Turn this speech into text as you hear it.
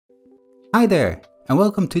Hi there, and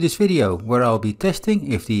welcome to this video where I'll be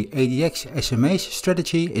testing if the ADX SMA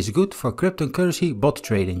strategy is good for cryptocurrency bot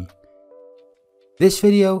trading. This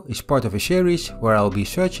video is part of a series where I'll be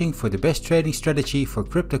searching for the best trading strategy for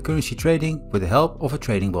cryptocurrency trading with the help of a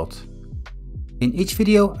trading bot. In each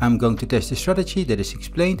video I'm going to test a strategy that is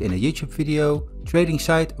explained in a YouTube video, trading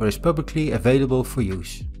site, or is publicly available for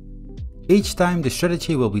use. Each time the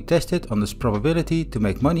strategy will be tested on its probability to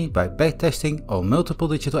make money by backtesting all multiple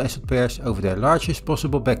digital asset pairs over their largest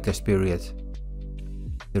possible backtest period.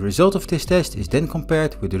 The result of this test is then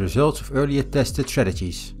compared with the results of earlier tested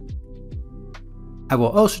strategies. I will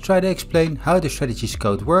also try to explain how the strategy's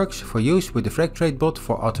code works for use with the Freqtrade bot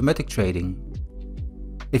for automatic trading.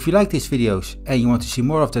 If you like these videos and you want to see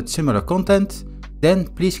more of that similar content, then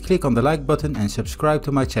please click on the like button and subscribe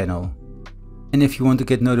to my channel. And if you want to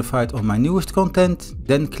get notified on my newest content,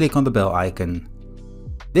 then click on the bell icon.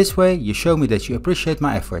 This way you show me that you appreciate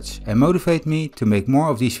my efforts and motivate me to make more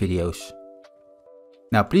of these videos.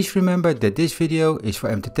 Now please remember that this video is for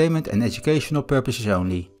entertainment and educational purposes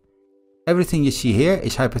only. Everything you see here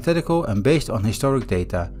is hypothetical and based on historic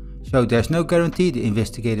data, so there's no guarantee the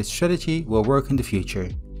investigated strategy will work in the future.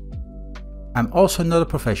 I'm also not a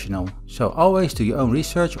professional, so always do your own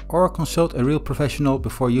research or consult a real professional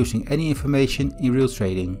before using any information in real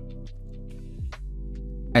trading.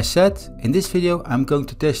 As said, in this video I'm going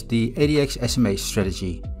to test the ADX SMA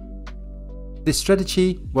strategy. This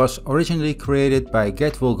strategy was originally created by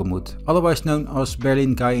Gert Wohlgemuth, otherwise known as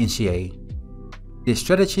BerlinGuyInCA. This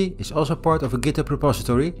strategy is also part of a GitHub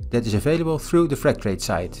repository that is available through the Freqtrade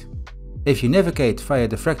site. If you navigate via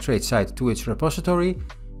the Freqtrade site to its repository,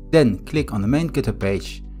 then click on the main GitHub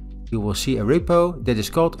page. You will see a repo that is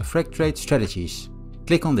called Freqtrade Strategies.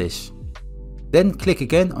 Click on this. Then click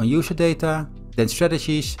again on User Data, then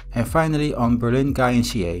Strategies, and finally on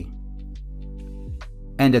BerlinGuyInCA.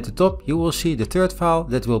 And at the top you will see the third file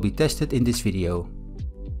that will be tested in this video.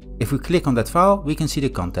 If we click on that file, we can see the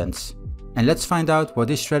contents. And let's find out what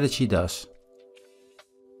this strategy does.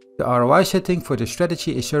 The ROI setting for the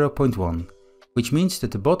strategy is 0.1. which means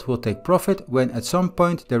that the bot will take profit when at some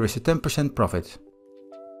point there is a 10% profit.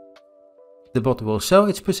 The bot will sell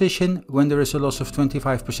its position when there is a loss of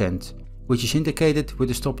 25%, which is indicated with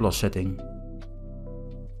the stop loss setting.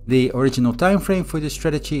 The original time frame for this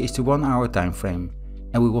strategy is the 1 hour time frame,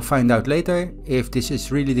 and we will find out later if this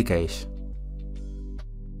is really the case.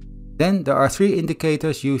 Then there are 3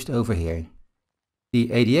 indicators used over here. The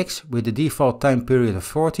ADX with the default time period of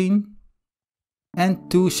 14,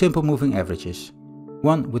 and 2 simple moving averages,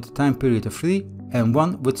 one with a time period of 3 and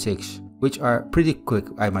one with 6, which are pretty quick,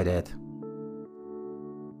 I might add.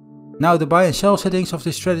 Now the buy and sell settings of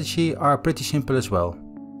this strategy are pretty simple as well.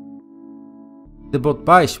 The bot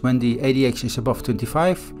buys when the ADX is above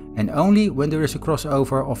 25 and only when there is a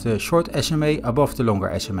crossover of the short SMA above the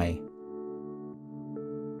longer SMA.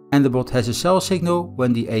 And the bot has a sell signal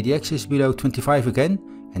when the ADX is below 25 again,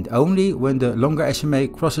 and only when the longer SMA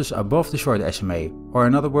crosses above the short SMA, or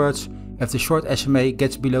in other words, if the short SMA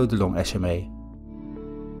gets below the long SMA.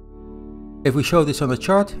 If we show this on a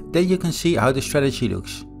chart, then you can see how the strategy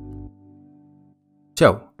looks.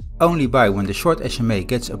 So, only buy when the short SMA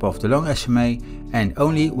gets above the long SMA, and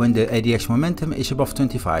only when the ADX momentum is above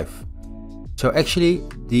 25. So actually,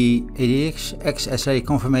 the ADX acts as a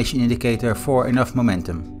confirmation indicator for enough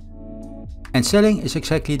momentum. And selling is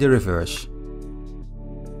exactly the reverse.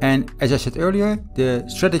 And as I said earlier, the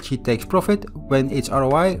strategy takes profit when its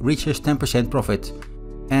ROI reaches 10% profit,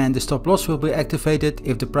 and the stop loss will be activated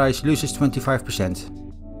if the price loses 25%.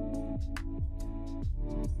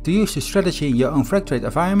 To use the strategy in your own Freqtrade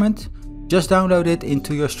environment, just download it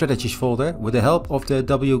into your strategies folder with the help of the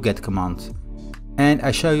wget command. And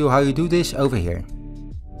I show you how you do this over here.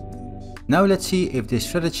 Now let's see if this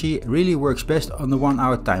strategy really works best on the 1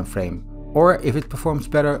 hour time frame, or if it performs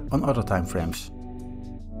better on other time frames.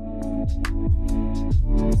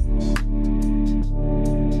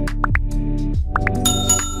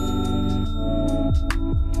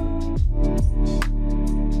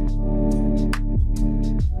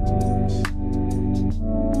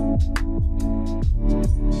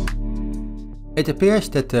 It appears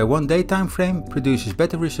that the 1 day time frame produces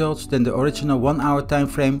better results than the original 1 hour time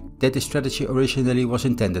frame that the strategy originally was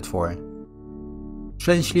intended for.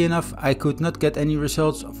 Strangely enough, I could not get any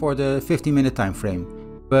results for the 50-minute time frame,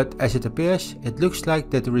 but as it appears, it looks like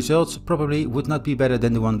that the results probably would not be better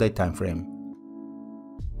than the 1 day time frame.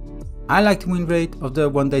 I like the win rate of the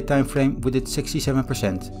 1 day time frame with its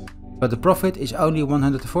 67%, but the profit is only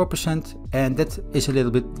 104%, and that is a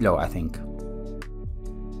little bit low, I think.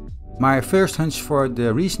 My first hunch for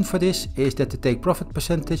the reason for this is that the take profit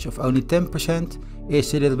percentage of only 10%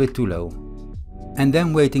 is a little bit too low. And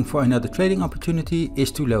then waiting for another trading opportunity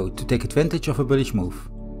is too low to take advantage of a bullish move.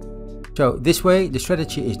 So this way the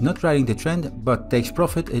strategy is not riding the trend but takes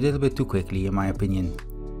profit a little bit too quickly in my opinion.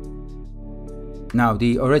 Now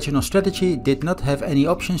the original strategy did not have any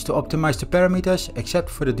options to optimize the parameters except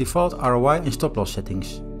for the default ROI and stop loss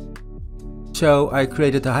settings. So I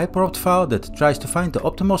created a hyperopt file that tries to find the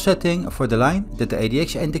optimal setting for the line that the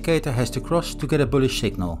ADX indicator has to cross to get a bullish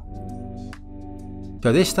signal.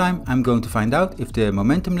 So this time I'm going to find out if the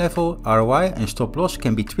momentum level, ROI and stop loss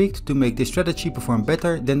can be tweaked to make this strategy perform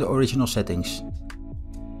better than the original settings.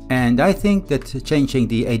 And I think that changing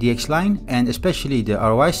the ADX line and especially the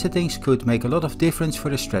ROI settings could make a lot of difference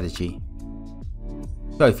for the strategy.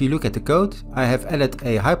 So if you look at the code, I have added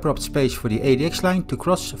a hyperopt space for the ADX line to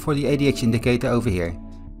cross for the ADX indicator over here.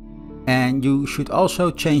 And you should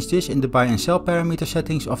also change this in the buy and sell parameter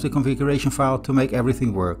settings of the configuration file to make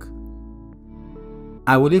everything work.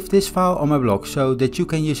 I will leave this file on my blog so that you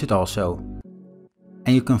can use it also.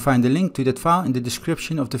 And you can find the link to that file in the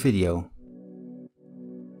description of the video.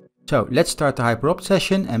 So let's start the hyperopt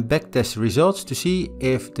session and backtest the results to see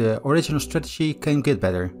if the original strategy can get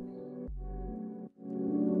better.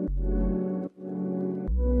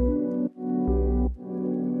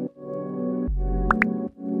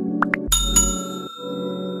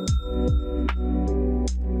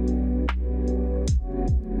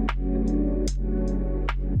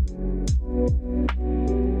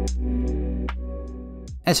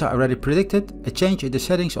 As I already predicted, a change in the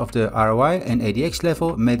settings of the ROI and ADX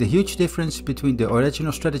level made a huge difference between the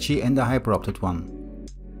original strategy and the hyperopted one.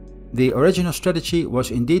 The original strategy was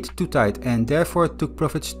indeed too tight and therefore took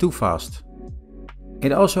profits too fast.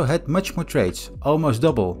 It also had much more trades, almost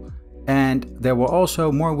double, and there were also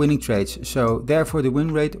more winning trades, so therefore the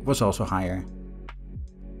win rate was also higher.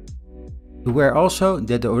 Beware also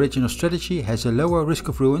that the original strategy has a lower risk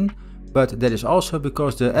of ruin, but that is also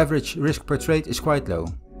because the average risk per trade is quite low.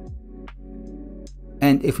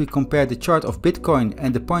 And if we compare the chart of Bitcoin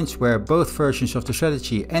and the points where both versions of the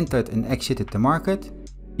strategy entered and exited the market,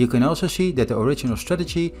 you can also see that the original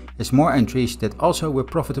strategy has more entries that also were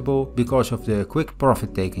profitable because of the quick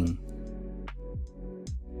profit taking.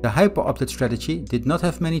 The hyperopted strategy did not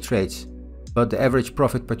have many trades, but the average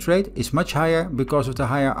profit per trade is much higher because of the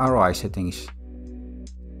higher ROI settings.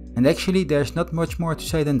 And actually there's not much more to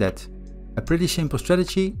say than that. A pretty simple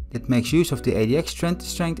strategy that makes use of the ADX trend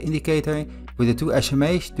strength indicator with the two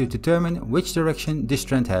SMAs to determine which direction this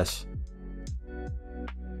trend has.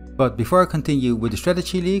 But before I continue with the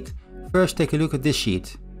strategy leak, first take a look at this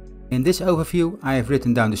sheet. In this overview I have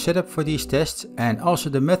written down the setup for these tests and also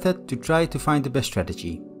the method to try to find the best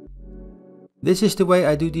strategy. This is the way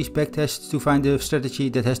I do these backtests to find the strategy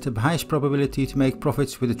that has the highest probability to make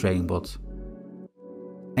profits with the trading bot.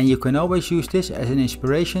 And you can always use this as an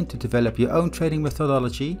inspiration to develop your own trading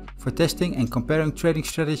methodology for testing and comparing trading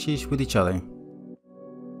strategies with each other.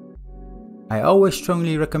 I always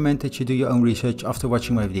strongly recommend that you do your own research after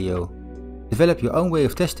watching my video. Develop your own way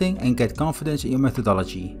of testing and get confidence in your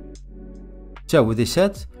methodology. So with this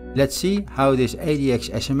said, let's see how this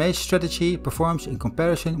ADX SMA strategy performs in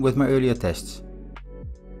comparison with my earlier tests.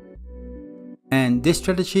 And this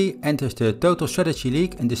strategy enters the total strategy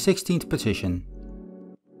league in the 16th position.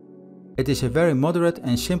 It is a very moderate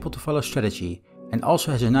and simple to follow strategy and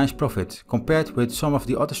also has a nice profit compared with some of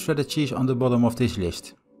the other strategies on the bottom of this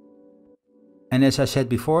list. And as I said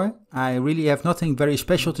before, I really have nothing very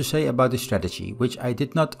special to say about this strategy, which I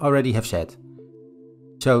did not already have said.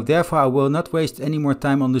 So therefore I will not waste any more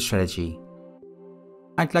time on the strategy.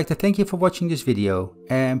 I'd like to thank you for watching this video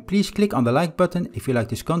and please click on the like button if you like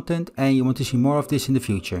this content and you want to see more of this in the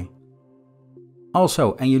future.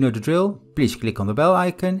 Also, and you know the drill, please click on the bell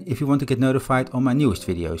icon if you want to get notified on my newest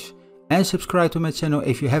videos. And subscribe to my channel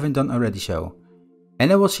if you haven't done already so.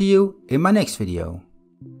 And I will see you in my next video.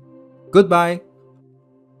 Goodbye!